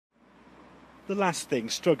The last thing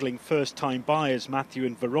struggling first-time buyers Matthew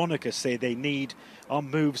and Veronica say they need are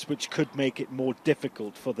moves which could make it more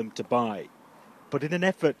difficult for them to buy. But in an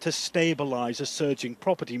effort to stabilise a surging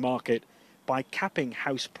property market by capping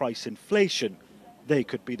house price inflation, they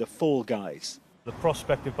could be the fall guys. The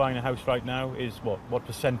prospect of buying a house right now is what? What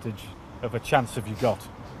percentage of a chance have you got?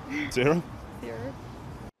 Zero.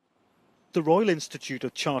 The Royal Institute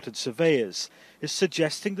of Chartered Surveyors is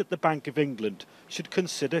suggesting that the Bank of England should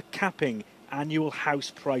consider capping annual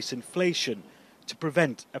house price inflation to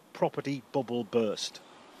prevent a property bubble burst.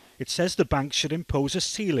 It says the bank should impose a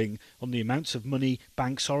ceiling on the amounts of money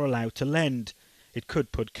banks are allowed to lend. It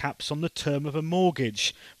could put caps on the term of a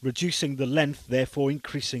mortgage, reducing the length, therefore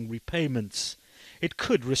increasing repayments. It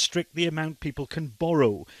could restrict the amount people can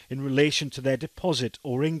borrow in relation to their deposit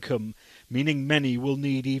or income, meaning many will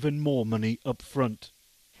need even more money up front.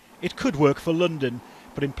 It could work for London,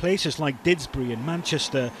 but in places like Didsbury and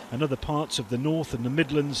Manchester and other parts of the North and the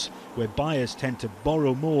Midlands, where buyers tend to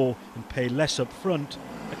borrow more and pay less up front,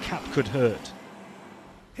 a cap could hurt.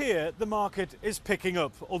 Here, the market is picking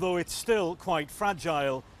up, although it's still quite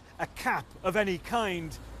fragile. A cap of any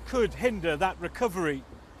kind could hinder that recovery.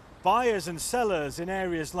 Buyers and sellers in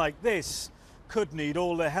areas like this could need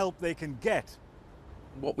all the help they can get.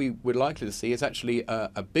 What we would likely to see is actually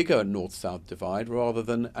a bigger north-south divide rather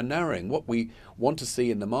than a narrowing. What we want to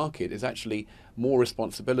see in the market is actually more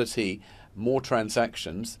responsibility, more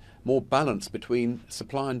transactions, more balance between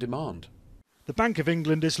supply and demand. The Bank of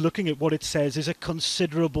England is looking at what it says is a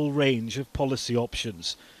considerable range of policy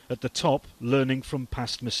options. At the top, learning from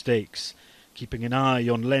past mistakes, keeping an eye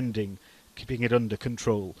on lending, keeping it under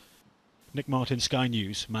control. Nick Martin, Sky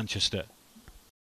News, Manchester.